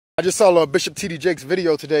I just saw Bishop T.D. Jakes'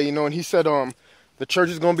 video today, and he said the church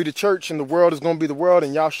is going to be the church and the world is going to be the world,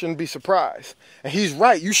 and y'all shouldn't be surprised. And he's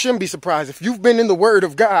right. You shouldn't be surprised. If you've been in the Word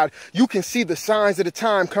of God, you can see the signs of the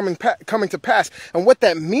time coming to pass. And what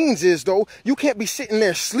that means is, though, you can't be sitting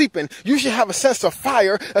there sleeping. You should have a sense of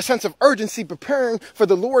fire, a sense of urgency, preparing for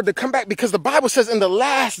the Lord to come back, because the Bible says in the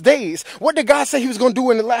last days, what did God say he was going to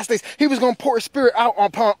do in the last days? He was going to pour his spirit out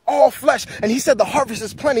upon all flesh. And he said the harvest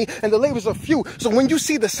is plenty and the labors are few. So when you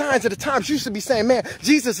see the signs of the times, you should be saying, man,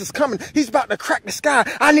 Jesus is coming. He's about to crack the sky.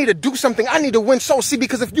 I need to do something. I need to win souls. See,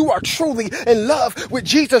 because if you are truly in love with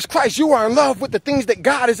Jesus Christ, you are in love with the things that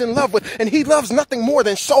God is in love with. And he loves nothing more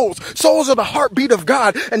than souls. Souls are the heartbeat of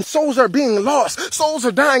God, and souls are being lost. Souls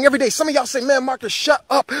are dying every day. Some of y'all say, man, Marcus, shut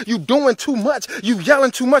up. You doing too much. You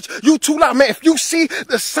yelling too much. You too loud. Man, if you see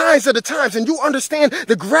the signs of the times and you understand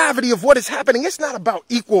the gravity of what is happening, it's not about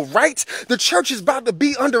equal rights. The church is about to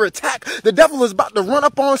be under attack. The devil is about to run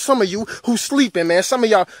up on some of you who's sleeping, man. Some of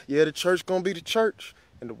y'all, yeah, the church gonna be the church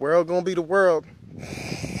and the world gonna be the world.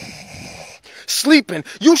 Sleeping,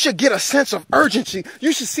 you should get a sense of urgency.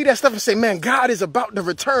 You should see that stuff and say, man, God is about to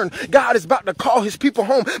return. God is about to call his people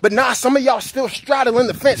home. But nah, some of y'all still straddling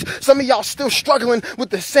the fence. Some of y'all still struggling with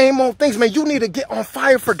the same old things. Man, you need to get on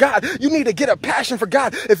fire for God. You need to get a passion for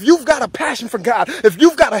God. If you've got a passion for God, if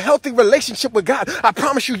you've got a healthy relationship with God, I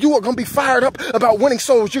promise you, you are going to be fired up about winning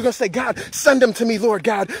souls. You're going to say, God, send them to me, Lord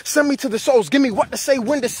God. Send me to the souls. Give me what to say,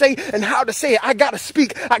 when to say, and how to say it. I got to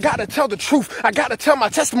speak. I got to tell the truth. I got to tell my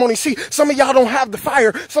testimony. See, some of y'all don't have the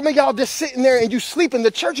fire. Some of y'all just sitting there and you sleeping.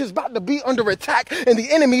 The church is about to be under attack, and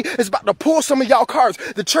the enemy is about to pull some of y'all cards.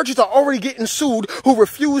 The churches are already getting sued who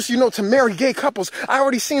refuse, to marry gay couples. I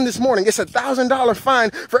already seen this morning. It's $1,000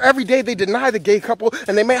 fine for every day they deny the gay couple,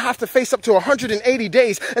 and they may have to face up to 180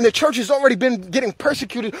 days. And the church has already been getting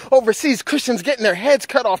persecuted overseas. Christians getting their heads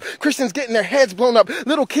cut off. Christians getting their heads blown up.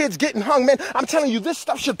 Little kids getting hung. Man, I'm telling you, this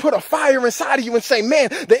stuff should put a fire inside of you and say, man,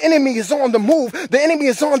 the enemy is on the move. The enemy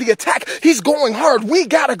is on the attack. He's going hard. We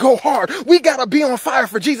gotta go hard. We gotta be on fire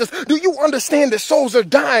for Jesus. Do you understand that souls are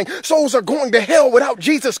dying? Souls are going to hell without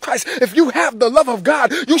Jesus Christ. If you have the love of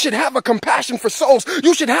God, you should have a compassion for souls.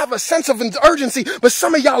 You should have a sense of urgency. But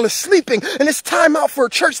some of y'all are sleeping, and it's time out for a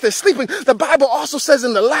church that's sleeping. The Bible also says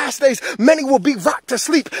in the last days, many will be rocked to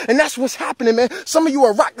sleep. And that's what's happening, man. Some of you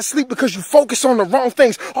are rocked to sleep because you focus on the wrong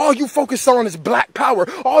things. All you focus on is black power.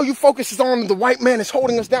 All you focus is on the white man is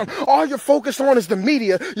holding us down. All you're focused on is the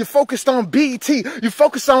media. You're focused on BET. You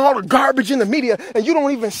focus on all the garbage in the media, and you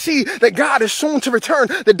don't even see that God is soon to return.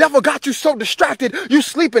 The devil got you so distracted, you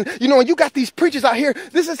sleeping, and you got these preachers out here.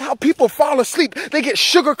 This is how people fall asleep. They get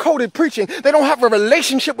sugar-coated preaching. They don't have a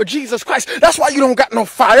relationship with Jesus Christ. That's why you don't got no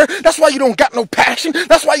fire. That's why you don't got no passion.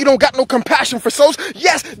 That's why you don't got no compassion for souls.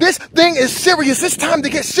 Yes, this thing is serious. It's time to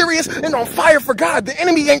get serious and on fire for God. The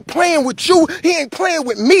enemy ain't playing with you. He ain't playing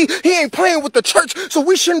with me. He ain't playing with the church. So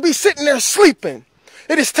we shouldn't be sitting there sleeping.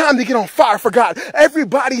 It is time to get on fire for God.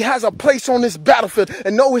 Everybody has a place on this battlefield.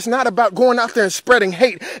 And no, it's not about going out there and spreading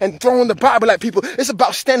hate and throwing the Bible at people. It's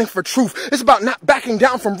about standing for truth. It's about not backing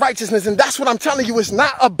down from righteousness. And that's what I'm telling you. It's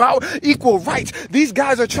not about equal rights. These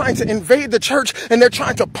guys are trying to invade the church, and they're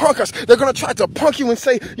trying to punk us. They're going to try to punk you and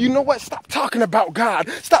say, you know what? Stop talking about God.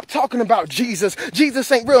 Stop talking about Jesus.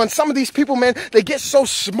 Jesus ain't real. And some of these people, man, they get so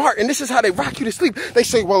smart. And this is how they rock you to sleep. They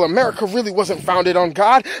say, well, America really wasn't founded on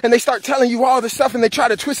God. And they start telling you all this stuff, and they try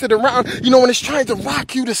to twist it around, when it's trying to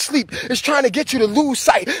rock you to sleep. It's trying to get you to lose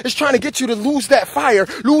sight. It's trying to get you to lose that fire,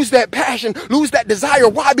 lose that passion, lose that desire.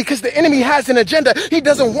 Why? Because the enemy has an agenda. He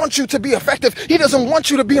doesn't want you to be effective. He doesn't want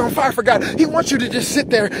you to be on fire for God. He wants you to just sit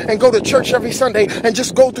there and go to church every Sunday and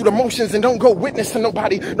just go through the motions and don't go witness to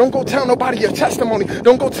nobody. Don't go tell nobody your testimony.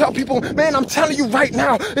 Don't go tell people, man, I'm telling you right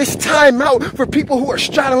now, it's time out for people who are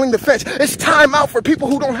straddling the fence. It's time out for people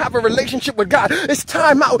who don't have a relationship with God. It's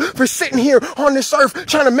time out for sitting here on this earth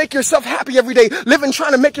trying to make yourself happy every day, living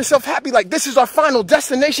trying to make yourself happy like this is our final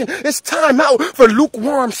destination. It's time out for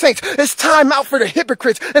lukewarm saints. It's time out for the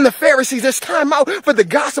hypocrites and the Pharisees. It's time out for the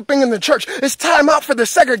gossiping in the church. It's time out for the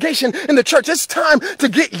segregation in the church. It's time to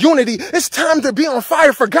get unity. It's time to be on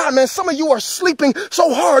fire for God, man. Some of you are sleeping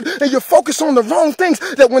so hard and you're focused on the wrong things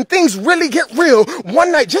that when things really get real,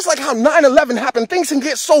 one night, just like how 9/11 happened, things can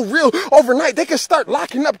get so real overnight. They can start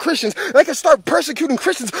locking up Christians. They can start persecuting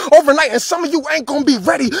Christians overnight, and some of you ain't gonna be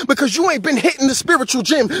ready because you ain't been hitting the spiritual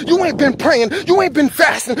gym. You ain't been praying. You ain't been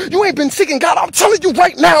fasting. You ain't been seeking God. I'm telling you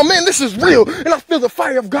right now, man, this is real. And I feel the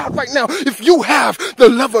fire of God right now. If you have the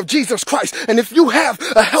love of Jesus Christ, and if you have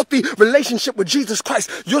a healthy relationship with Jesus Christ,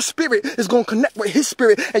 your spirit is going to connect with his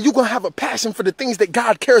spirit, and you're going to have a passion for the things that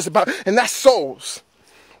God cares about, and that's souls.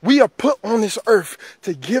 We are put on this earth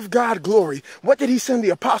to give God glory. What did he send the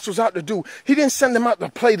apostles out to do? He didn't send them out to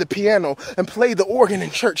play the piano and play the organ in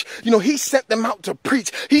church. You know, he sent them out to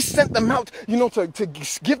preach. He sent them out, you know, to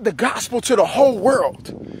give the gospel to the whole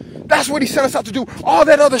world. That's what he sent us out to do. All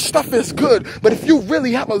that other stuff is good. But if you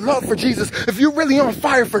really have a love for Jesus, if you're really on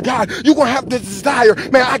fire for God, you're going to have this desire,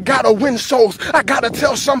 man, I got to win souls. I got to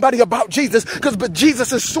tell somebody about Jesus, but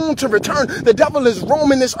Jesus is soon to return. The devil is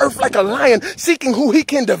roaming this earth like a lion, seeking who he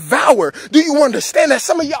can devour. Do you understand that?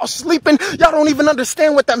 Some of y'all sleeping, y'all don't even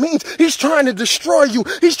understand what that means. He's trying to destroy you.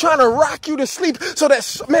 He's trying to rock you to sleep so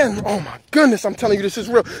that, man, oh my goodness, I'm telling you, this is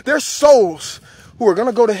real. There's souls who are going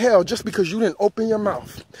to go to hell just because you didn't open your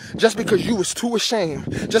mouth, just because you was too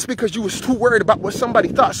ashamed, just because you was too worried about what somebody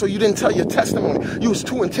thought, so you didn't tell your testimony. You was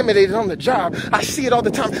too intimidated on the job. I see it all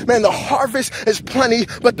the time. Man, the harvest is plenty,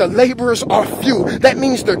 but the laborers are few. That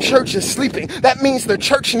means the church is sleeping. That means the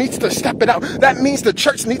church needs to step it out. That means the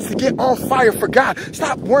church needs to get on fire for God.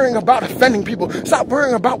 Stop worrying about offending people. Stop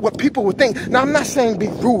worrying about what people would think. Now, I'm not saying be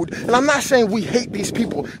rude, and I'm not saying we hate these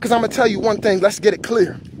people, because I'm going to tell you one thing. Let's get it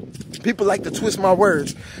clear. People like to twist my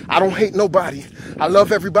words. I don't hate nobody. I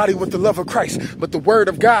love everybody with the love of Christ. But the word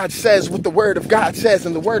of God says what the word of God says.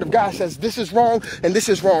 And the word of God says this is wrong and this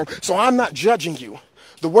is wrong. So I'm not judging you.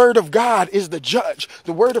 The word of God is the judge.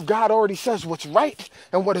 The word of God already says what's right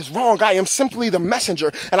and what is wrong. I am simply the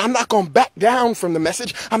messenger, and I'm not going to back down from the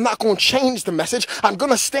message. I'm not going to change the message. I'm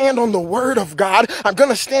going to stand on the word of God. I'm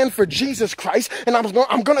going to stand for Jesus Christ, and I'm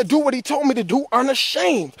going to do what he told me to do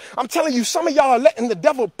unashamed. I'm telling you, some of y'all are letting the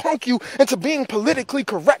devil punk you into being politically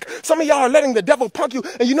correct. Some of y'all are letting the devil punk you,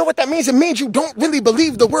 and you know what that means? It means you don't really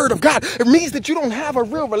believe the word of God. It means that you don't have a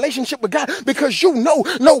real relationship with God, because you know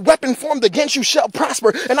no weapon formed against you shall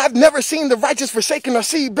prosper. And I've never seen the righteous forsaken or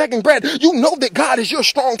seed begging bread. You know that God is your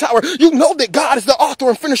strong tower. You know that God is the author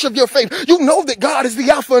and finisher of your faith. You know that God is the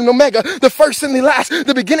Alpha and Omega, the first and the last,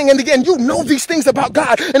 the beginning and the end. You know these things about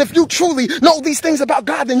God. And if you truly know these things about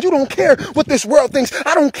God, then you don't care what this world thinks.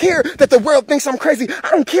 I don't care that the world thinks I'm crazy. I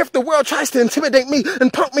don't care if the world tries to intimidate me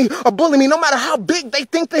and punk me or bully me. No matter how big they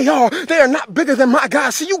think they are not bigger than my God.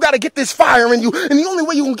 So you got to get this fire in you. And the only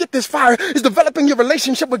way you can get this fire is developing your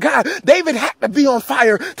relationship with God. David had to be on fire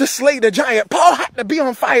to slay the giant. Paul had to be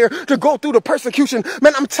on fire to go through the persecution.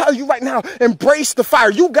 Man, I'm telling you right now, embrace the fire.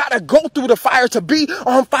 You got to go through the fire to be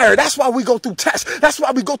on fire. That's why we go through tests. That's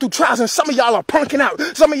why we go through trials. And some of y'all are punking out.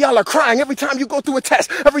 Some of y'all are crying every time you go through a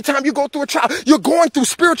test. Every time you go through a trial, you're going through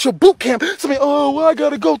spiritual boot camp. Some of you, oh, why I got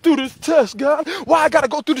to go through this test, God? Why I got to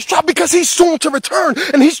go through this trial? Because he's soon to return,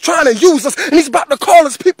 and he's trying to use us, and he's about to call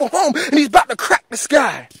his people home, and he's about to crack the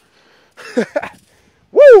sky.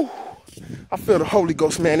 Woo! I feel the Holy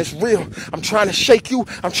Ghost, man. It's real. I'm trying to shake you.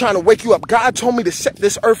 I'm trying to wake you up. God told me to set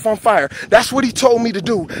this earth on fire. That's what he told me to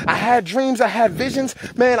do. I had dreams. I had visions.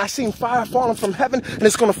 Man, I seen fire falling from heaven, and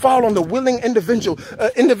it's going to fall on the willing individual,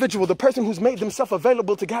 the person who's made themselves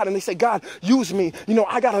available to God. And they say, God, use me. You know,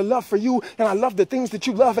 I got a love for you, and I love the things that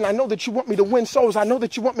you love, and I know that you want me to win souls. I know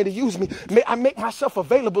that you want me to use me. I make myself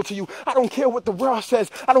available to you. I don't care what the world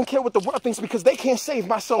says. I don't care what the world thinks, because they can't save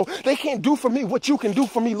my soul. They can't do for me what you can do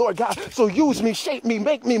for me, Lord God. So use me, shape me,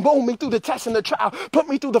 make me, mold me through the test and the trial. Put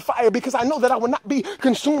me through the fire, because I know that I will not be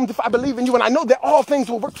consumed if I believe in you. And I know that all things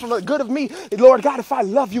will work for the good of me, Lord God, if I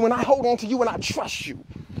love you and I hold on to you and I trust you.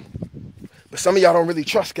 But some of y'all don't really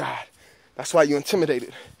trust God. That's why you're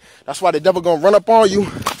intimidated. That's why the devil gonna run up on you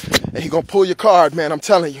and he gonna pull your card, man. I'm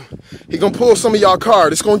telling you. He gonna pull some of y'all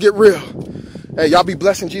card. It's gonna get real. Hey, y'all be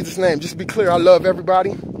blessed in Jesus' name. Just be clear, I love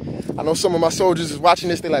everybody. I know some of my soldiers is watching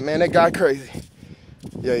this. They like, man, that guy crazy.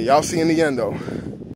 Yeah, y'all see in the end, though.